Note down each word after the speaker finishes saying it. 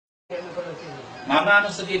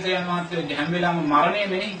මරණානුස්සතිය කියන මාත්‍රේ හැම වෙලාවෙම මරණය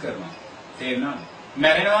මෙනෙහි කරනවා. තේරෙනවද?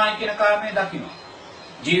 මැරෙනවා කියන කාරණේ දකිනවා.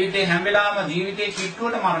 ජීවිතේ හැම වෙලාවෙම ජීවිතේ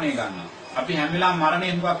කිට්ටුවට මරණය ගන්නවා. අපි හැම වෙලාවෙම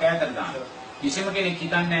මරණය හුඟක් ඈතට දානවා. කිසිම කෙනෙක්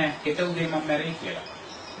හිතන්නේ හෙට උදේ මම මැරෙයි කියලා.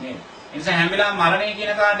 නේද? ඒ නිසා හැම වෙලාවෙම මරණය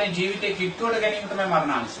කියන කාරණේ ජීවිතේ කිට්ටුවට ගැනීම තමයි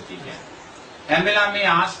මරණානුස්සතිය කියන්නේ. හැම වෙලාවෙම මේ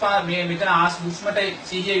ආස්පා මේ මෙතන හුස්මට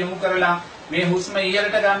සිහිය යොමු කරලා මේ හුස්ම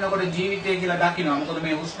ඉහළට ගන්නකොට ජීවිතය කියලා දකිනවා. මොකද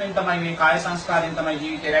මේ හුස්මෙන් තමයි මේ කාය සංස්කාරයෙන් තමයි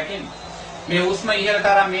ජීවිතය රැකෙන්නේ. මේ හුස්ම ඉහළට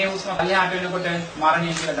අරන් මේ හුස්ම පල්ලෙහාට වෙනකොට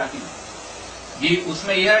මරණය කියලා දකිනවා. හුස්ම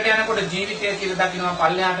ඉහළට යනකොට ජීවිතය කියලා දකිනවා,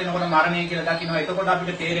 පල්ලෙහාට එනකොට මරණය කියලා දකිනවා. එතකොට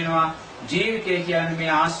අපිට තේරෙනවා ජීවිතය කියන්නේ මේ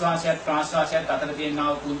ආස්වාසයත් ප්‍රාස්වාසයත් අතර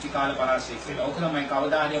තියෙනා පුංචි කාල පරාසයක් කියලා. ඕක තමයි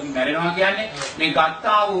කවදා හරි අපි මැරෙනවා කියන්නේ මේ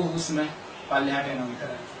ගත්තා වූ හුස්ම පල්ලෙහාට යනවා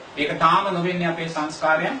විතරයි. ඒක තාම නොවෙන්නේ අපේ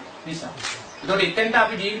සංස්කාරයන් නිසා. ඒතකොට එතෙන්ට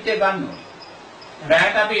අපි ජීවිතය ගන්න ඕනේ.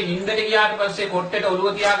 රැයට අපි නිින්දට ගියාට පස්සේ කොට්ටේට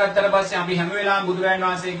ඔළුව තියාගත්තට පස්සේ අපි හැම වෙලාවෙම බුදුරජාණන්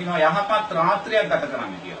වහන්සේ කියනවා යහපත් රාත්‍රියක් ගත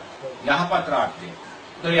කරන්න කියලා. යහපත් රාත්‍රිය.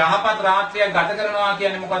 ඒතකොට යහපත් රාත්‍රියක් ගත කරනවා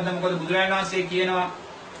කියන්නේ මොකද්ද? මොකද බුදුරජාණන් වහන්සේ කියනවා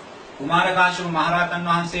කුමාර කාශ්‍යප මහරහතන්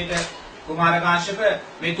වහන්සේට කුමාර කාශ්‍යප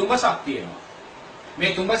මේ තුඹසක් තියෙනවා.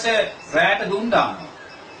 මේ තුඹස රැයට දුම් දානවා.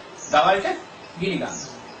 දවල්ට ගිනි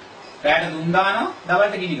ගන්නවා. රැයට දුම් දානවා,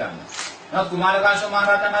 දවල්ට ගිනි ගන්නවා. නමුත් කුමාර කාශ්‍යප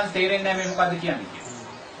මහරහතන් වහන්සේ තේරෙන්නේ නැහැ මේ මොකද්ද කියන්නේ.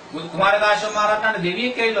 කුමාර කාශ්‍යප මහරහතන්ට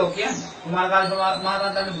දෙවියෙක් කියලා කියන්නේ. කුමාර කාශ්‍යප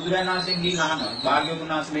මහරහතන්ට බුදුරජාණන් වහන්සේ ගිහින් අහනවා. භාග්‍යවතුන්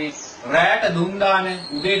වහන්සේ මේ රැයට දුම් දාන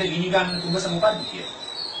උදේට ගිනි ගන්න තුඹස මොකද්ද කියලා.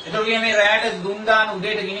 ඒතකොට මේ රැයට දුම් දාන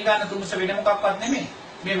උදේට ගිනි ගන්න තුඹස වෙන මොකක්වත් නෙමෙයි.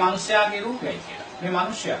 මේ මිනිස්යාගේ රූපයයි කියලා. මේ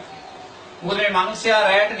මිනිස්යා. මොකද මේ මිනිස්යා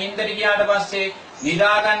රැයට නිින්දට ගියාට පස්සේ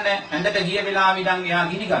නිදා ගන්න ඇඳට ගිය වෙලාවෙ ඉඳන් එයා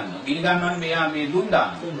ගිනි ගන්නවා. ගිනි ගන්නවනේ මෙයා මේ දුම්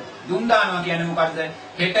දානවා. දුම් දානවා කියන්නේ මොකද්ද?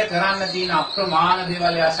 හෙට කරන්න තියෙන අප්‍රමාණ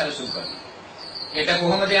දේවල් එයා සැලසුම් කරනවා. හෙට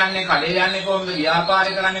කොහොමද යන්නේ, කඩේ යන්නේ කොහොමද,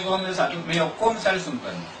 ව්‍යාපාරේ කරන්නේ කොහොමද, සතු මේ ඔක්කොම සැලසුම්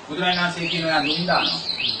කරනවා. බුදුරජාණන් වහන්සේ කියනවා දුම් දානවා.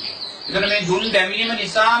 ඒතර මේ දුම් දැමීම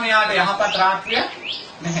නිසා මෙයාට යහපත් රාත්‍රිය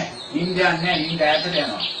නැහැ. නිින්දයක් නැහැ, නිින්ද ඈතට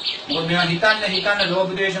යනවා. මොකද මෙයා හිතන්න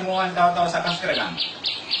ලෝභ ද්වේෂ මෝහන් තව සකස් කරගන්නවා.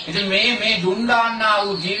 ඉතින් මේ දුම් දාන්නා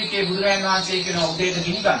වූ ජීවිතයේ බුදුරජාණන් වහන්සේ කියන උදේට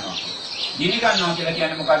ගිනි ගන්නවා. ගිනි ගන්නවා කියලා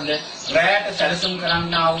කියන්නේ මොකද්ද? රැයට සැලසුම්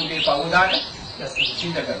කරන්නා වූ දේ පවදාට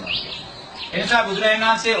සිද්ධ කරනවා. එනිසා බුදුරජාණන්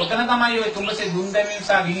වහන්සේ ඔතන තමයි ඔය තුඹසේ දුම් දැමීම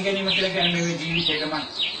සහ ගිනි ගැනීම කියලා කියන්නේ මේ ජීවිතේකමයි.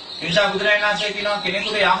 එනිසා බුදුරජාණන් වහන්සේ කියනවා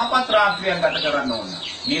කෙනෙකුට යහපත් රාත්‍රියක් ගත කරන්න ඕන.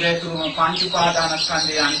 නිරතුරුවම පංච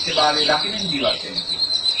උපාදානස්කන්ධයේ අනිත්‍යභාවය දකින්න ජීවත් වෙන්න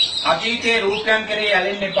කියලා. අතීතයේ රූපයන් කෙරෙහි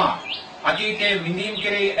ඇලෙන්න එපා. අතීතයේ විඳීම්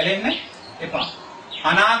කෙරෙහි ඇලෙන්න එපා.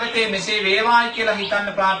 අනාගතයේ මෙසේ වේවායි කියලා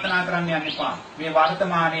හිතන්න ප්‍රාර්ථනා කරන්න යන්න එපා. මේ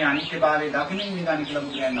වර්තමානයේ අනිත්‍යභාවය දකින්න නිදාන කියලා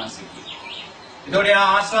බුදුරජාණන් වහන්සේ කියනවා. ඒතකොට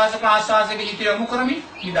ආස්වාස ප්‍රාස්වාසයේ හිත යොමු කරමින්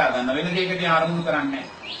නිදා ගන්න. වෙන දෙයකට අරමුණු කරන්නේ නැහැ.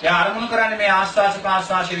 එයා අරමුණු කරන්නේ මේ ආස්වාස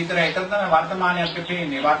ප්‍රාස්වාසයේ විතරයි. ඒක තමයි වර්තමානයේ අපිට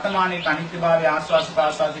පේන්නේ. වර්තමානයේ අනිත්‍යභාවය ආස්වාස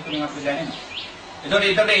ප්‍රාස්වාසයේ තුලින් අපිට දැනෙනවා.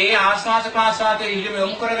 ඒතකොට ඒ ආස්වාස ප්‍රාස්වාසයේ හිත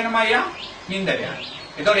යොමු කරගෙනමයි යා නිින්දට යන්නේ.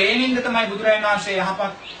 ඒතකොට ඒ නිින්ද තමයි බුදුරජාණන් වහන්සේ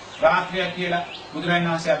යහපත් රාත්‍රිය කියලා බුදුරජාණන්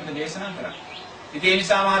වහන්සේ අපිට දේශනා කරන්නේ. ඉතින් ඒ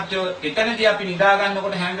නිසා මහත්තයෝ එතනදී අපි නිදා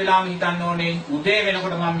ගන්නකොට හැම වෙලාවෙම හිතන්න ඕනේ උදේ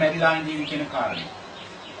වෙනකොට මම මැරිලා ඉඳී කියන කාරණේ.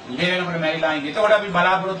 උදේ වෙනකොට මැරිලා ඉඳී. එතකොට අපි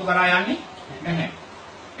බලාපොරොත්තු කරා යන්නේ නැහැ.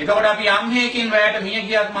 එතකොට අපි යම් හේකින් වැයට මිය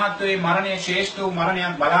ගියත් මහත්තයෝ මේ මරණය ශ්‍රේෂ්ඨ වූ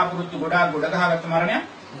මරණයක් බලාපොරොත්තු ගොඩ ගහගත්ත මරණයක්.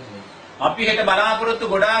 අපි හෙට බලාපොරොත්තු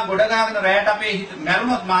ගොඩ ගහගෙන රැයට අපේ හිත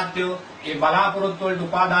මැරුණොත් මහත්තයෝ ඒ බලාපොරොත්තු වලට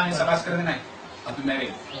උපාදානය සකස් කරගෙන නැහැ. අපි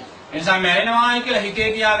මැරෙන්නේ. ඒ නිසා මැරෙනවායි කියලා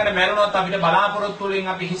හිතේ තියාගෙන මැරුණොත් අපිට බලාපොරොත්තු වලින්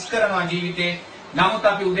අපි හිස් කරනවා ජීවිතේ. නමුත්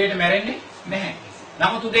අපි උදේට මැරෙන්නේ නැහැ.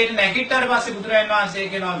 නමුත් උදේට නැගිට්ටාට පස්සේ බුදුරජාණන් වහන්සේ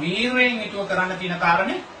කියනවා වීරයෙන් යුතුව කරන්න තියෙන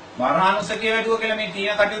කාරණේ මරණානුසතිය වැඩුව කියලා මේ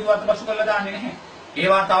තීන කටයුතු අතපසු කරලා දාන්නේ නැහැ.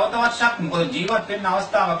 ඒවා තව තවත් ශක්තිය මොකද ජීවත් වෙන්න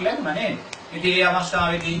අවස්ථාවක් ලැබුණා නේද? ඉතින් ඒ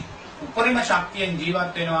අවස්ථාවේදී උපරිම ශක්තියෙන්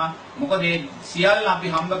ජීවත් වෙනවා. මොකද ඒ සියල්ල අපි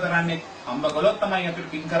හම්බ කරන්නේ හම්බ කළොත් තමයි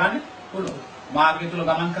අපිට පින් කරන්න පුළුවන්. මාර්ගය තුල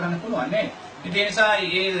ගමන් කරන්න පුළුවන් නේද? ඉතින් ඒ නිසා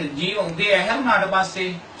මේ ජීව උදේ ඇහැරුණාට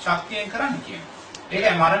පස්සේ ශක්තියෙන් කරන්න කියනවා.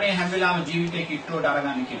 ඒකයි මරණය හැම වෙලාවෙම ජීවිතේ කිට්ටුවට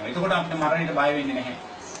අරගන්න කියනවා. එතකොට අපිට මරණයට බය වෙන්නේ නැහැ.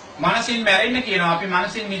 මනසින් මැරෙන්න කියනවා. අපි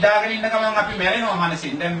මනසින් නිදාගෙන ඉන්න ගමන් අපි මැරෙනවා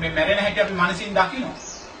මනසින්. දැන් මේ මැරෙන හැටි අපි මනසින් දකිනවා.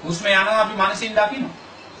 හුස්ම යනවා අපි මනසින් දකිනවා.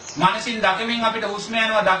 මනසින් දකිමින් අපිට හුස්ම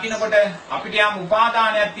යනවා දකිනකොට අපිට යම්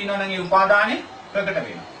උපාදානයක් තියෙනවා නම් ඒ උපාදානෙ ප්‍රකට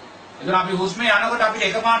වෙනවා. එතන අපි හුස්ම යනකොට අපිට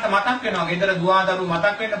එකපාරට මතක් වෙනවා. ගෙදර දුවදරු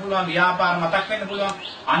මතක් වෙන්න පුළුවන්, ව්‍යාපාර මතක් වෙන්න පුළුවන්.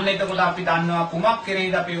 අන්න එතකොට අපි දන්නවා කුමක්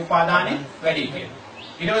කෙරෙහිද අපේ උපාදානෙ වැඩි කියලා.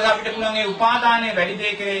 ඊට පස්සේ අපිට පුළුවන් ඒ උපාදානයේ වැඩි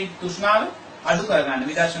දෙයක් කෙරෙහි තෘෂ්ණාව අඩු කරගන්න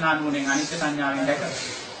විදර්ශනා නුවණෙන් අනිත්‍ය සංඥාවෙන් දැකලා.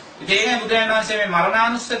 ඉතින් ඒකයි බුදුරජාණන් වහන්සේ මේ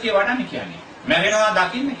මරණානුස්සතිය වඩන්නේ කියන්නේ. මැරෙනවා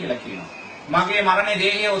දකින්න කියලා කියනවා. මගේ මරණේ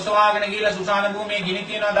දේහය ඔසවාගෙන ගිහලා සුසාන භූමියේ ගිනි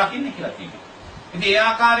තියනවා දකින්න කියලා කියනවා. ඉතින් ඒ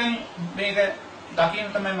ආකාරයෙන් මේක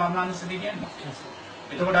දකින්න තමයි මරණානුස්සතිය කියන්නේ.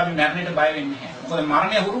 එතකොට අපි මරණයට බය වෙන්නේ නැහැ. මොකද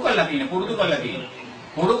මරණය හුරු කරලා තියෙන, පුරුදු කරලා තියෙන.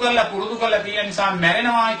 පුරුදු කරලා තියෙන නිසා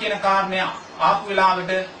මැරෙනවා කියන කාරණය ආපු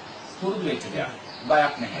වෙලාවට පුරුදු වෙච්ච දෙයක්.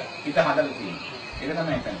 බයක් නැහැ. හිත හදලා තියෙනවා. ඒක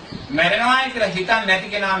තමයි එතන. මැරෙනවා කියලා හිතන්නේ නැති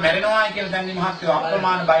කෙනා මැරෙනවා කියලා දැන්නේ මහත්ව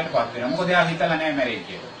අප්‍රමාණ බයටපත් වෙනවා. මොකද එයා හිතලා නැහැ මැරෙයි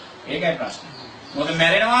කියලා. ඒකයි ප්‍රශ්නේ. මොකද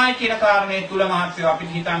මැරෙනවා කියන කාරණේ තුල මහත්ව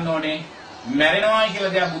අපිට හිතන්න ඕනේ මැරෙනවා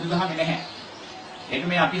කියලා දෙයක් බුදුදහමේ නැහැ. ඒක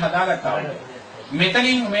මේ අපි හදාගත්තා.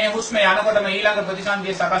 මෙතනින් මේ හුස්ම යනකොටම ඊළඟ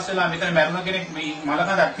ප්‍රතිසන්දිය සකස් වෙලා මෙතන මැරුණ කෙනෙක් මේ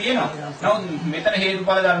මලකඳක් තියෙනවා. නමුත් මෙතන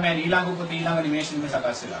හේතුඵල ධර්මයන් ඊළඟ උපත ඊළඟ නිමේෂෙම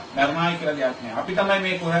සකස් වෙලා. මැරුණායි කියලා දෙයක් නෑ. අපි තමයි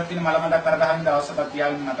මේ කොහෙවත් තියෙන මලකඳක් කරගහන්න දවසකට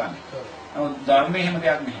තියාගෙන නටන්නේ. නමුත් ධර්මයේ එහෙම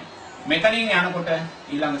දෙයක් නැහැ. මෙතනින් යනකොට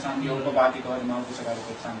ඊළඟ සංදිය උපපාතිකවද මෞඛ්‍ය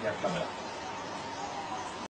සකාරක සංදියක් ලැබෙනවා.